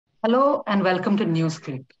Hello and welcome to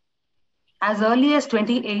NewsClick. As early as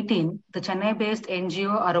 2018, the Chennai-based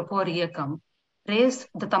NGO Arappor Iyakkam raised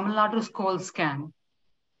the Tamil Nadu's coal scam,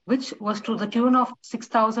 which was to the tune of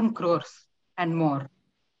 6,000 crores and more.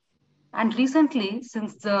 And recently,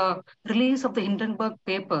 since the release of the Hindenburg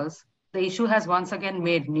papers, the issue has once again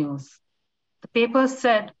made news. The papers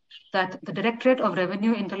said that the Directorate of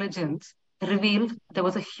Revenue Intelligence revealed there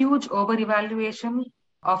was a huge over-evaluation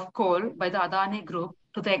of coal by the Adani Group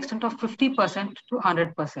to the extent of 50% to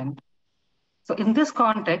 100%. So in this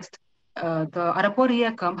context, the Arappor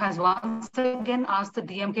Iyakkam has once again asked the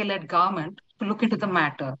DMK-led government to look into the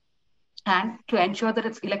matter and to ensure that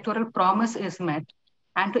its electoral promise is met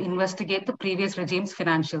and to investigate the previous regime's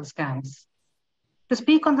financial scams. To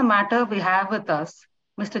speak on the matter, we have with us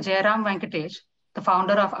Mr. Jayaram Venkatesh, the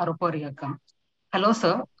founder of Arappor Iyakkam. Hello,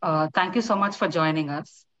 sir. Thank you so much for joining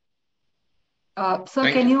us. Sir,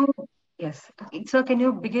 Thank you. Can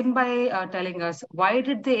you begin by telling us why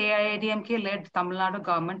did the AIADMK-led Tamil Nadu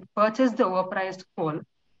government purchase the overpriced coal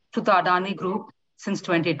to the Adani Group since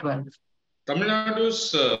 2012? Tamil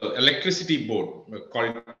Nadu's Electricity Board,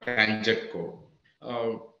 called TANGEDCO,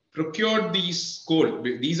 procured these coal.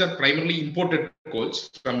 These are primarily imported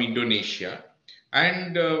coals from Indonesia.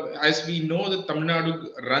 And as we know, that Tamil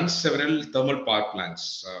Nadu runs several thermal power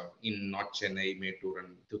plants in North Chennai, Mettur,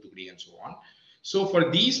 and Thoothukudi, and so on. So for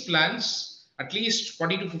these plants, at least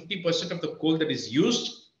 40 to 50% of the coal that is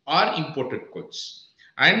used are imported coals.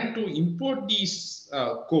 And to import these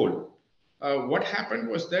coal, what happened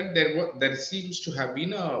was that there seems to have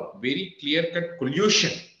been a very clear-cut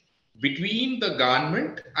collusion between the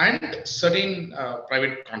government and certain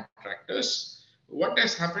private contractors. What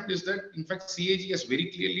has happened is that, in fact, CAG has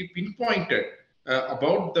very clearly pinpointed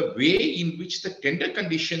about the way in which the tender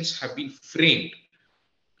conditions have been framed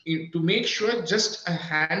to make sure just a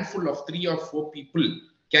handful of 3 or 4 people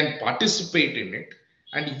can participate in it.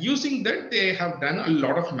 And using that, they have done a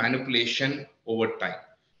lot of manipulation over time.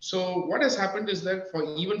 So what has happened is that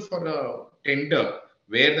even for a tender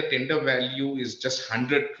where the tender value is just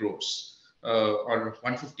 100 crores or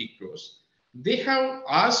 150 crores, they have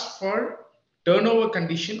asked for turnover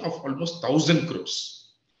condition of almost 1,000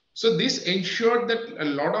 crores. So this ensured that a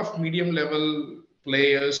lot of medium level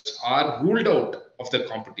players are ruled out of the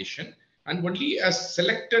competition, and only a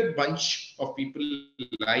selected bunch of people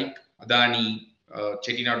like Adani,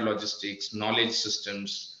 Chettinad Logistics, Knowledge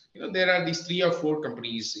Systems, there are these 3 or 4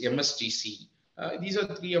 companies, MSTC. These are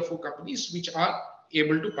 3 or 4 companies which are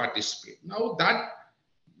able to participate. Now that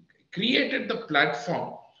created the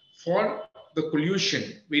platform for the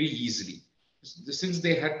collusion very easily, since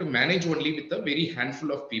they had to manage only with a very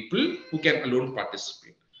handful of people who can alone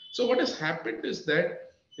participate. So what has happened is that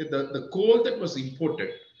the coal that was imported,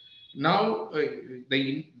 now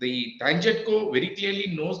the TANGEDCO very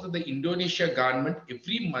clearly knows that the Indonesia government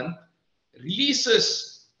every month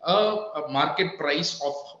releases a market price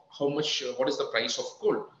of what is the price of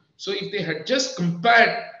coal. So if they had just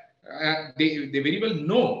compared, they very well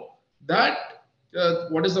know that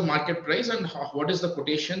what is the market price and what is the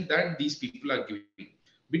quotation that these people are giving.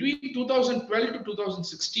 Between 2012 to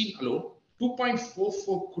 2016 alone,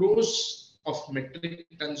 2.44 crores of metric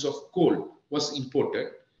tons of coal was imported,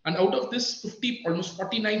 and out of this, almost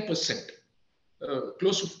 49%,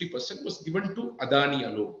 close to 50%, was given to Adani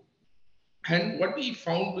alone. And what we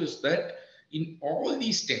found is that in all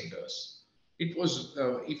these tenders, it was,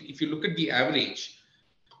 if you look at the average,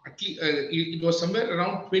 at least, it was somewhere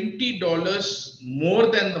around $20 more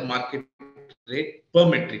than the market rate per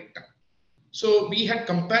metric ton. So we had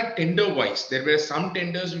compared tender-wise. There were some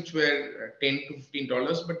tenders which were $10 to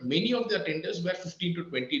 $15, but many of the tenders were $15 to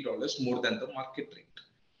 $20 more than the market rate.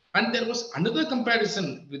 And there was another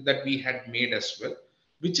comparison that we had made as well,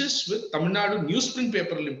 which is with Tamil Nadu Newsprint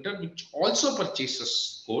Paper Limited, which also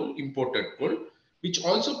purchases coal, imported coal, which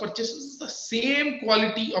also purchases the same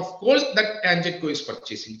quality of coal that TANGEDCO is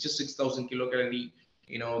purchasing, which is 6,000 kilocalorie.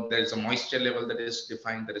 There is a moisture level that is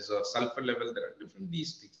defined, there is a sulfur level, there are different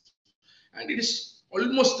these things. And it is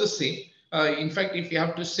almost the same. In fact, if you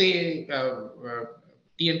have to say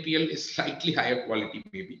TNPL is slightly higher quality,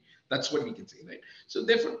 maybe. That's what we can say, right? So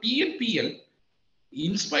therefore, TNPL,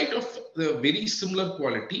 in spite of the very similar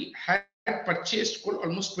quality, had purchased coal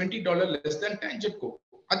almost $20 less than TANGEDCO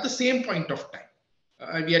at the same point of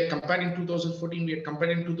time. We had compared in 2014, we had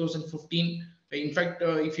compared in 2015. In fact,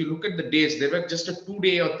 if you look at the days, there were just a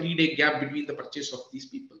 2-day or 3-day gap between the purchase of these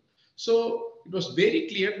people. So it was very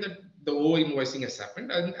clear that the over-invoicing has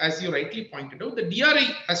happened. And as you rightly pointed out, the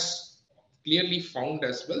DRI has clearly found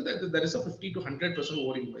as well that there is a 50 to 100%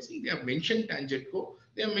 over-invoicing. They have mentioned TANGEDCO,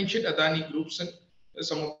 they have mentioned Adani Groups, and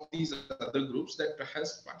some of these other groups that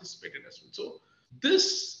has participated as well. So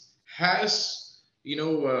this has,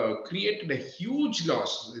 created a huge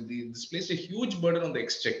loss. This placed a huge burden on the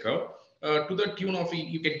exchequer to the tune of,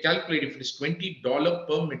 you can calculate if it is $20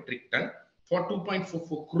 per metric ton for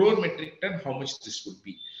 2.44 crore metric ton, how much this would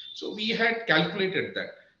be. So we had calculated that.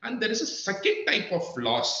 And there is a second type of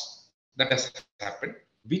loss that has happened,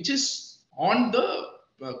 which is on the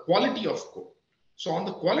quality of coal. So on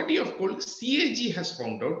the quality of coal, CAG has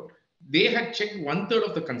found out, they had checked 1/3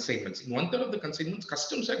 of the consignments. In 1/3 of the consignments,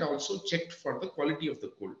 customs had also checked for the quality of the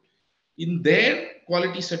coal. In their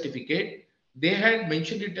quality certificate, they had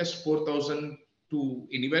mentioned it as 4,000 to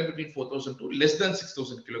anywhere between 4,000 to less than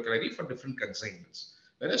 6,000 kilocalorie for different consignments.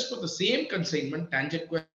 Whereas for the same consignment,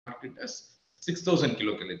 TANGEDCO had marked it as 6,000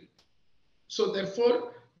 kilocalorie. So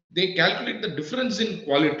therefore, they calculate the difference in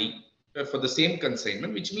quality for the same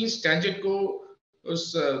consignment, which means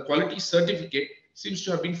TANGEDCO's quality certificate seems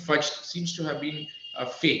to have been fudged, seems to have been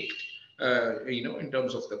faked, in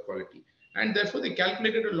terms of the quality. And therefore, they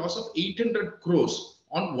calculated a loss of 800 crores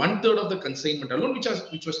on 1/3 of the consignment alone,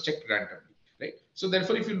 which was checked randomly, right? So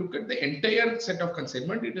therefore, if you look at the entire set of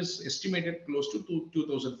consignment, it is estimated close to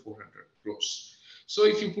 2,400 crores. So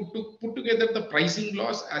if you put together the pricing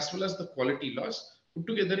loss as well as the quality loss, put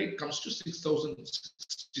together it comes to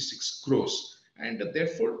 6,066 crores. And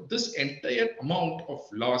therefore, this entire amount of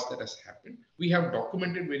loss that has happened, we have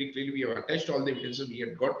documented very clearly. We have attached all the evidence. We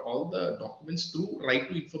have got all the documents through Right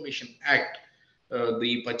to Information Act,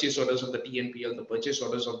 the purchase orders of the TNPL, the purchase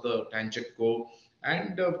orders of the TANGEDCO,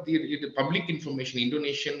 and the public information.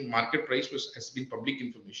 Indonesian market price has been public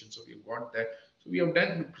information. So we have got that. So we have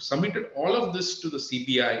submitted all of this to the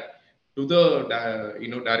CBI, to the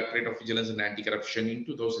Directorate of Vigilance and Anti-Corruption in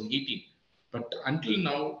 2018. But until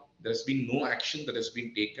now, there's been no action that has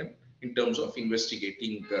been taken in terms of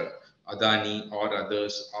investigating Adani or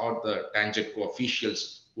others or the TANGEDCO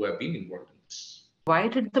officials who have been involved in this. Why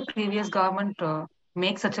did the previous government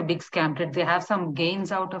make such a big scam? Did they have some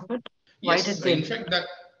gains out of it? Why Yes, did they?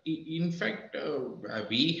 in fact,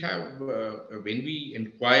 we have when we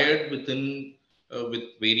inquired within with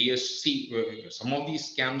various some of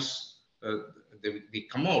these scams. They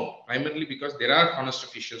come out primarily because there are honest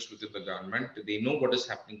officials within the government. They know what is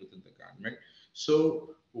happening within the government.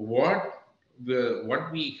 So what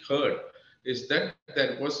we heard is that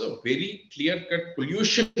there was a very clear-cut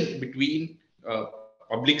collusion between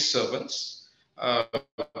public servants and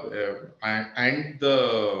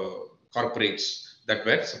the corporates that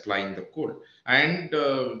were supplying the coal. And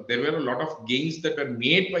there were a lot of gains that were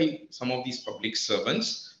made by some of these public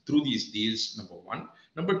servants through these deals, number one.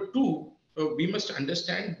 Number two, we must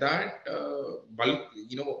understand that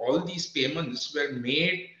all these payments were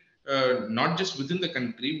made not just within the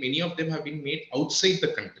country. Many of them have been made outside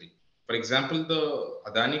the country. For example, the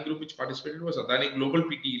Adani Group which participated was Adani Global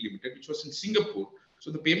Pte Limited, which was in Singapore.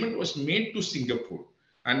 So the payment was made to Singapore.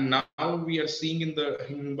 And now we are seeing in the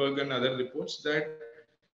Hindenburg and other reports that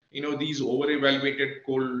these over-evaluated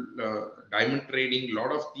coal, diamond trading, a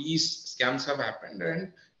lot of these scams have happened,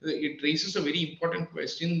 and it raises a very important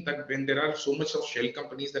question that when there are so much of shell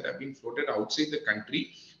companies that have been floated outside the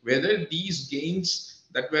country, whether these gains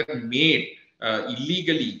that were made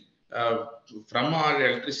illegally from our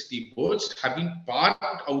electricity boards have been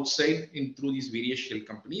parked outside through these various shell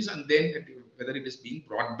companies, and then whether it is being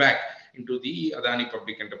brought back into the Adani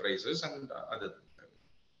Public Enterprises and other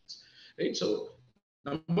things, right? So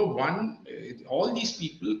number one, all these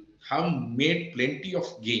people have made plenty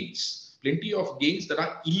of gains that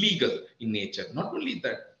are illegal in nature. Not only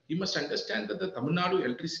that, you must understand that the Tamil Nadu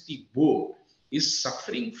Electricity Board is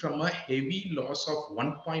suffering from a heavy loss of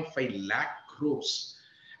 1.5 lakh crores.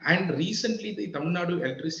 And recently, the Tamil Nadu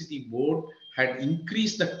Electricity Board had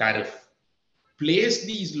increased the tariff, placed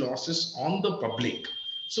these losses on the public.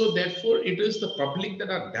 So therefore, it is the public that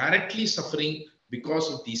are directly suffering because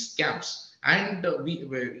of these scams. And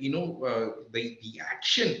the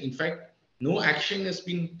action, in fact, no action has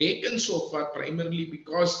been taken so far, primarily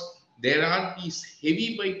because there are these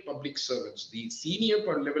heavyweight public servants, the senior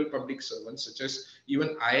level public servants, such as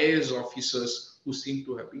even IAS officers who seem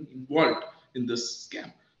to have been involved in this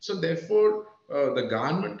scam. So therefore, the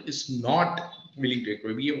government is not willing to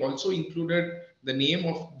acquire. We have also included the name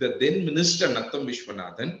of the then Minister Nattam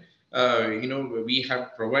Vishwanathan. We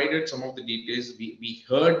have provided some of the details. We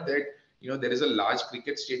heard that there is a large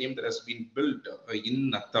cricket stadium that has been built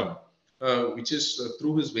in Nattam, which is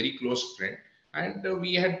through his very close friend. And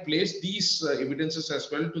we had placed these evidences as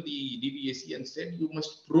well to the DVAC and said, you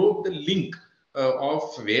must probe the link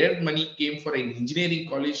of where money came for an engineering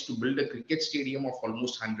college to build a cricket stadium of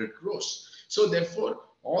almost 100 crores. So therefore,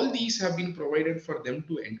 All these have been provided for them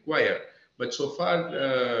to inquire. But so far,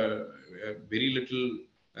 very little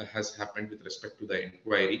has happened with respect to the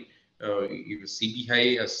inquiry.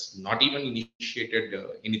 CBI has not even initiated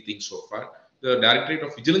anything so far. The Directorate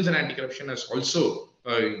of Vigilance and Anti-Corruption has also,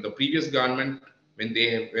 the previous government, when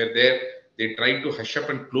they were there, they tried to hush up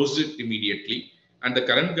and close it immediately. And the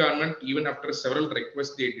current government, even after several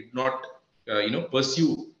requests, they did not,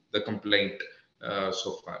 pursue the complaint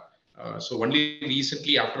so far. So only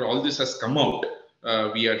recently, after all this has come out,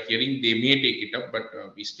 we are hearing they may take it up, but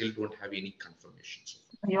we still don't have any confirmation so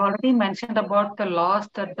far. You already mentioned about the loss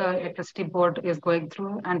that the electricity board is going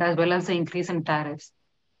through, and as well as the increase in tariffs.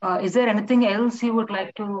 Is there anything else you would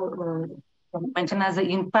like to mention as the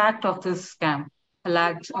impact of this scam, a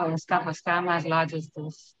scam as large as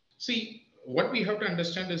this? See, what we have to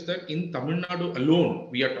understand is that in Tamil Nadu alone,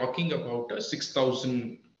 we are talking about a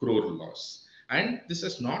 6,000 crore loss. And this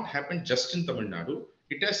has not happened just in Tamil Nadu.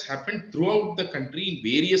 It has happened throughout the country in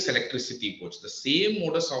various electricity boards. The same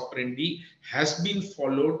modus operandi has been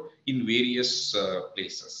followed in various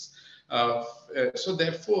places. So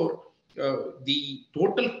therefore, the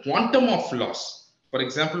total quantum of loss, for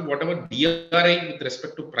example, whatever DRI with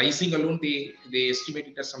respect to pricing alone, they estimate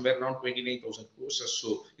it as somewhere around 29,000 crores or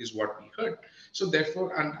so is what we heard. So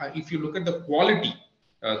therefore, and if you look at the quality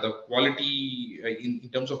in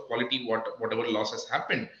terms of quality, whatever loss has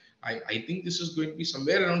happened, I think this is going to be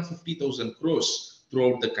somewhere around 50,000 crores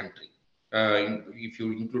throughout the country, if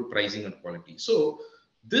you include pricing and quality. So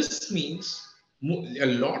this means a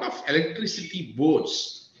lot of electricity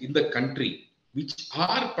boards in the country, which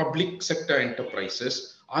are public sector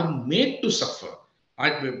enterprises, are made to suffer,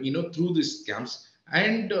 through these scams.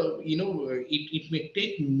 And it may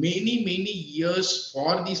take many years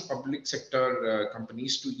for these public sector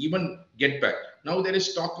companies to even get back. Now there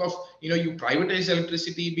is talk of you privatize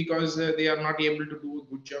electricity because they are not able to do a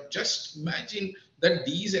good job. Just imagine that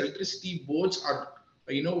these electricity boards are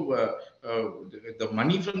the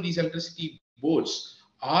money from these electricity boards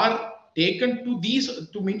are taken to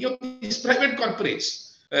many of these private corporates.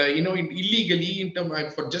 Illegally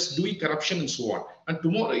for just doing corruption and so on. And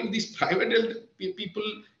tomorrow, if these private people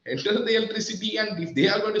enter the electricity and if they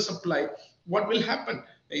are going to supply, what will happen?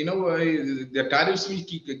 The tariffs will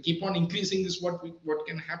keep on increasing. Is what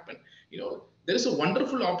can happen. There was a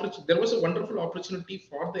wonderful opportunity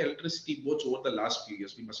for the electricity boards over the last few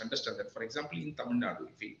years. We must understand that. For example, in Tamil Nadu,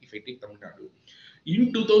 if I take Tamil Nadu,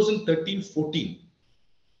 in 2013-14,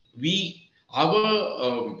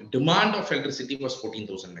 our demand of electricity was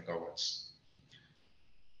 14,000 megawatts.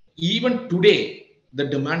 Even today, the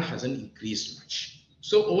demand hasn't increased much.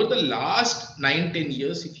 So over the last 9-10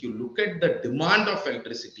 years, if you look at the demand of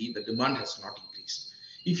electricity, the demand has not increased.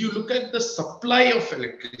 If you look at the supply of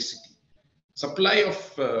electricity,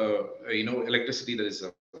 electricity that is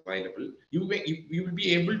available, you will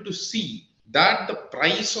be able to see that the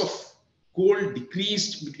price of coal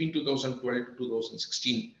decreased between 2012 to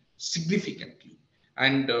 2016 significantly,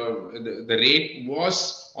 and the rate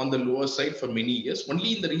was on the lower side for many years.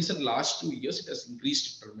 Only in the recent last 2 years it has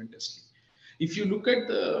increased tremendously. If you look at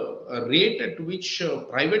the rate at which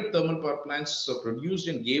private thermal power plants produced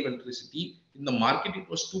and gave electricity in the market, it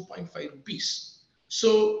was 2.5 rupees.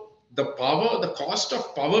 So the cost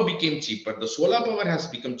of power became cheaper. The solar power has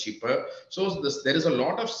become cheaper. So there is a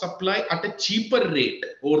lot of supply at a cheaper rate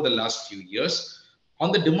over the last few years.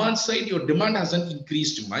 On the demand side, your demand hasn't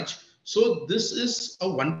increased much. So this is a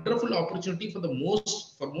wonderful opportunity for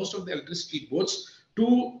most of the electricity boards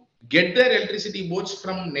to get their electricity boards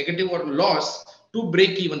from negative or loss to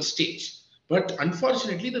break even stage. But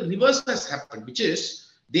unfortunately, the reverse has happened, which is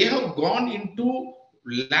they have gone into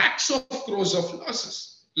lakhs of crores of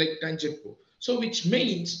losses, like Tanjapur. So which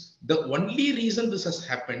means the only reason this has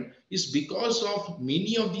happened is because of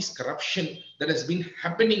many of these corruption that has been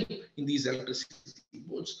happening in these electricity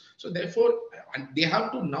boards. So therefore, they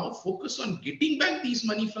have to now focus on getting back these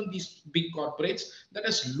money from these big corporates that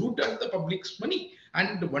has looted the public's money.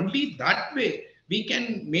 And only that way we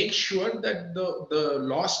can make sure that the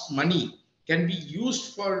lost money can be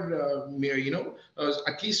used for,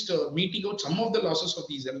 at least meeting out some of the losses of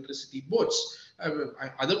these electricity boards.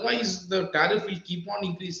 Otherwise, the tariff will keep on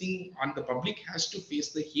increasing and the public has to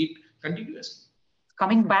face the heat continuously.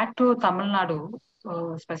 Coming back to Tamil Nadu,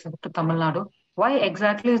 specific to Tamil Nadu, why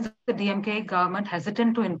exactly is the DMK government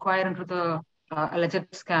hesitant to inquire into the alleged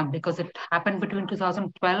scam? Because it happened between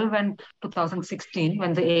 2012 and 2016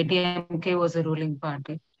 when the ADMK was a ruling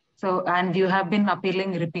party. So, and you have been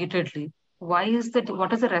appealing repeatedly. What is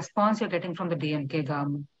the response you're getting from the DMK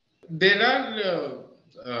government?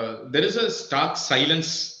 There is a stark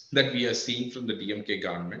silence that we are seeing from the DMK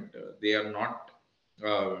government. They are not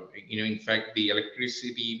In fact, the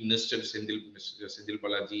electricity minister Sendil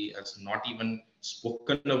Balaji has not even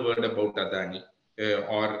spoken a word about Adani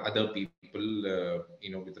or other people,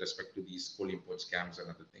 with respect to these coal import scams and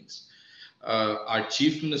other things. Our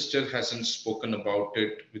chief minister hasn't spoken about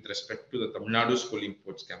it with respect to the Tamil Nadu's coal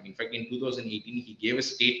import scam. In fact, in 2018, he gave a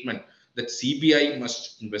statement that CBI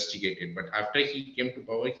must investigate it. But after he came to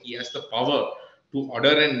power, he has the power to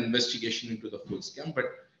order an investigation into the full scam, but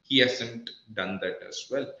he hasn't done that as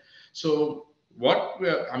well. So what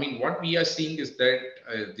we are seeing is that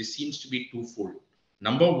this seems to be twofold.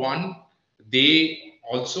 Number one, they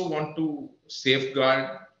also want to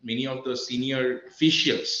safeguard many of the senior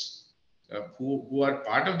officials who are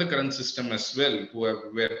part of the current system as well,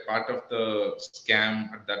 were part of the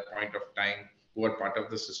scam at that point of time, who are part of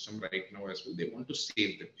the system right now as well. They want to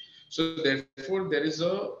save them. So therefore, there is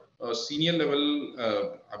a senior level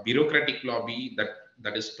a bureaucratic lobby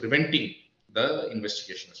that is preventing the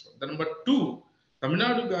investigation as well. The number two, Tamil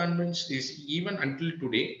Nadu government is, even until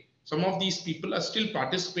today, some of these people are still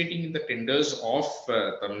participating in the tenders of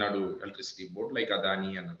Tamil Nadu Electricity Board, like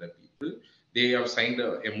Adani and other people. They have signed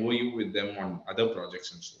a MOU with them on other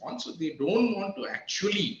projects and so on. So they don't want to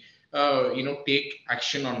actually, take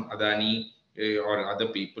action on Adani or other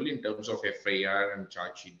people in terms of FIR and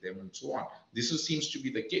charge sheet them and so on. This seems to be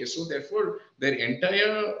the case. So therefore, their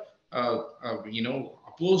entire,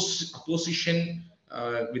 opposition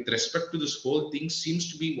with respect to this whole thing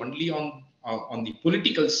seems to be only on the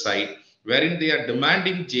political side, wherein they are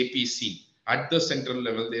demanding JPC at the central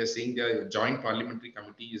level. They are saying the joint parliamentary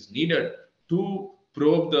committee is needed to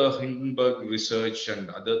probe the Hindenburg research and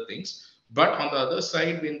other things. But on the other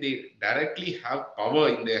side, when they directly have power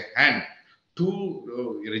in their hand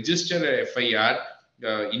to register a FIR,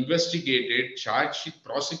 investigate it, charge it,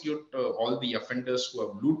 prosecute all the offenders who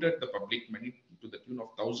have looted the public money to the tune of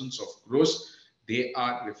thousands of crores, they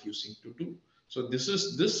are refusing to do. So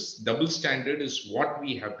this double standard is what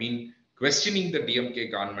we have been questioning the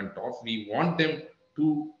DMK government of. We want them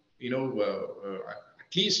to,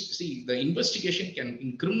 at least see the investigation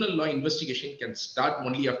in criminal law, investigation can start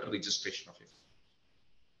only after registration of it.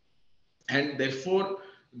 And therefore,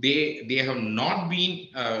 they have not been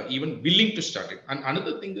even willing to start it. And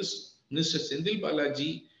another thing is, Mr. Sendil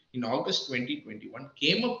Balaji in August 2021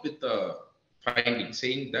 came up with a finding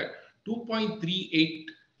saying that 2.38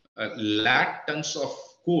 lakh tons of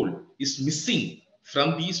coal is missing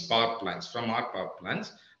from these power plants, from our power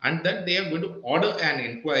plants, and that they are going to order an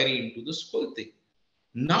inquiry into this whole thing.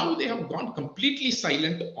 Now they have gone completely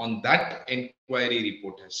silent on that inquiry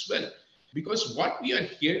report as well, because what we are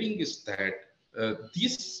hearing is that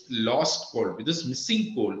this lost coal, this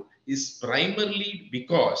missing coal, is primarily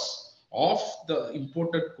because of the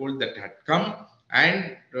imported coal that had come,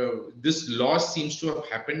 and this loss seems to have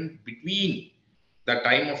happened between the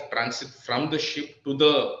time of transit from the ship to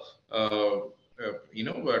the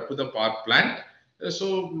to the power plant.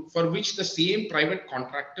 So for which the same private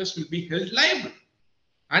contractors will be held liable,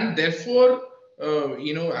 and therefore,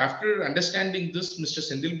 after understanding this, Mr.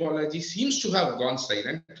 Sendil Balaji seems to have gone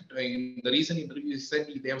silent. In the recent interview, he said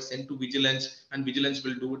they have sent to vigilance and vigilance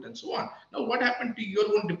will do it and so on. Now, what happened to your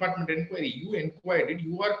own department inquiry? You inquired it.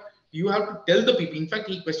 You have to tell the people. In fact,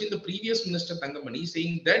 he questioned the previous minister, Thangamani,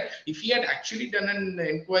 saying that if he had actually done an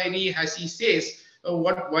inquiry, as he says,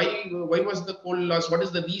 why was the coal lost? What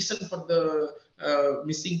is the reason for the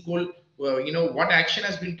missing coal? What action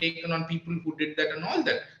has been taken on people who did that and all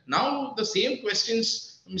that. Now, the same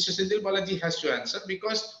questions Mr. Sendil Balaji has to answer,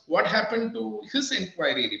 because what happened to his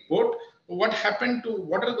inquiry report? What happened to,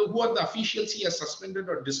 who are the officials he has suspended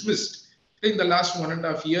or dismissed in the last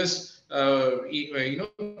 1.5 years,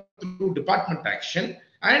 through department action?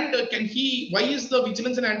 And why is the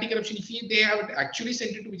vigilance and anti-corruption, if they have actually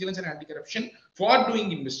sent it to vigilance and anti-corruption for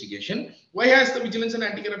doing investigation, why has the vigilance and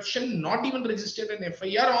anti-corruption not even registered an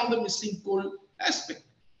FIR on the missing coal aspect?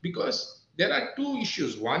 Because there are two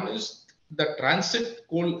issues. One is the transit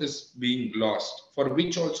coal is being lost, for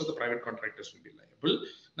which also the private contractors will be liable.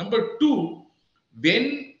 Number two,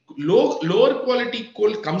 when lower quality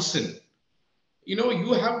coal comes in,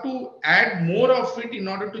 you have to add more of it in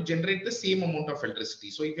order to generate the same amount of electricity.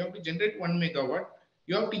 So if you have to generate 1 megawatt,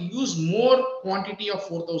 you have to use more quantity of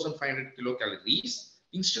 4,500 kilocalories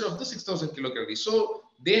instead of the 6,000 kilocalories. So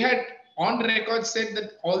they had on record said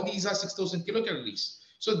that all these are 6,000 kilocalories.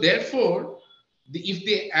 So therefore, if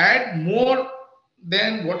they add more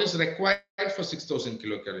than what is required for 6,000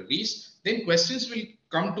 kilocalories, then questions will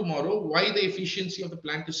come tomorrow why the efficiency of the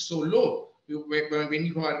plant is so low when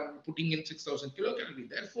you are putting in 6,000 kilocalories.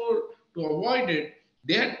 Therefore, to avoid it,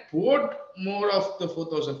 they had poured more of the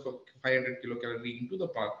 4,500 kilocalorie into the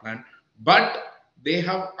power plant, but they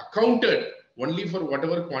have accounted only for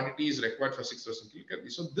whatever quantity is required for 6,000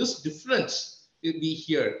 kilocalories. So this difference we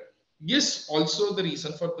hear is also the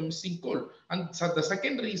reason for the missing coal. And so the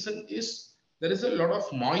second reason is there is a lot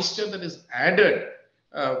of moisture that is added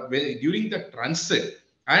during the transit,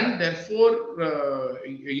 and therefore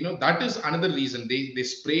that is another reason they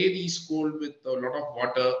spray these coal with a lot of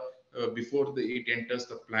water before it enters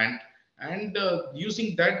the plant, and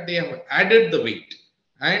using that they have added the weight,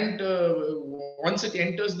 and once it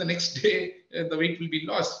enters the next day the weight will be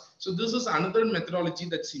lost. So this is another methodology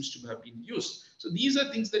that seems to have been used. So these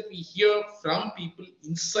are things that we hear from people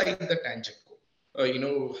inside the tangent code.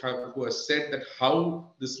 Who has said that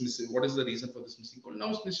how this missing, what is the reason for this missing code. Now,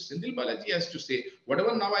 Mr. Senthil Balaji has to say,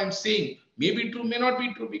 whatever now I'm saying may be true, may not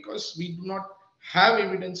be true, because we do not have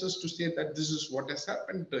evidences to say that this is what has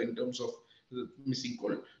happened in terms of the missing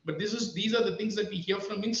coal. But these are the things that we hear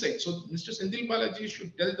from inside. So Mr. Senthil Balaji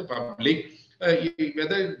should tell the public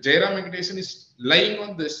whether Jayaram Venkatesh is lying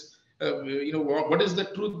on this. What is the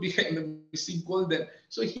truth behind the missing coal then?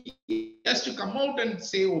 So he has to come out and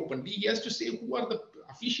say openly. He has to say who are the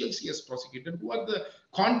officials he has prosecuted, who are the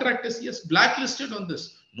contractors he has blacklisted on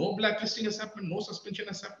this. No blacklisting has happened, no suspension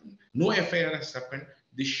has happened, no FIR has happened.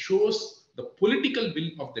 This shows the political will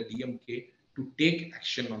of the DMK to take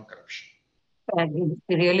action on corruption.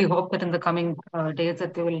 We really hope that in the coming days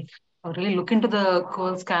that they will really look into the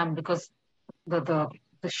coal scam, because the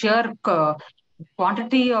sheer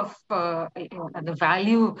quantity of the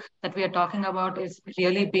value that we are talking about is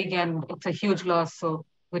really big, and it's a huge loss. So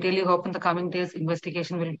we really hope in the coming days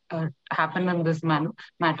investigation will happen in this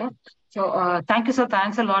matter. So thank you, sir.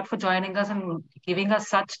 Thanks a lot for joining us and giving us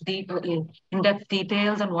such deep, in-depth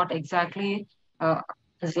details on what exactly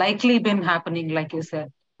has likely been happening, like you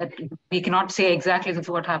said. That we cannot say exactly this is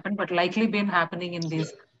what happened, but likely been happening in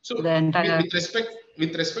these. So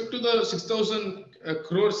with respect to the 6,000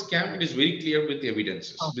 crore scam, it is very clear with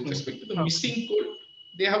evidences. Okay. With respect to the missing coal,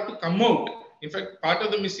 they have to come out. In fact, part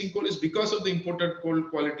of the missing coal is because of the imported coal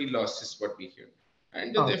quality loss, is what we hear,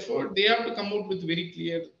 and therefore they have to come out with very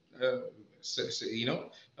clear,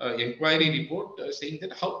 inquiry report saying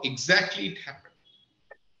that how exactly it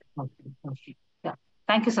happened. Okay. Yeah.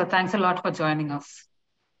 Thank you, sir. Thanks a lot for joining us.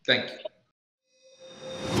 Thank you.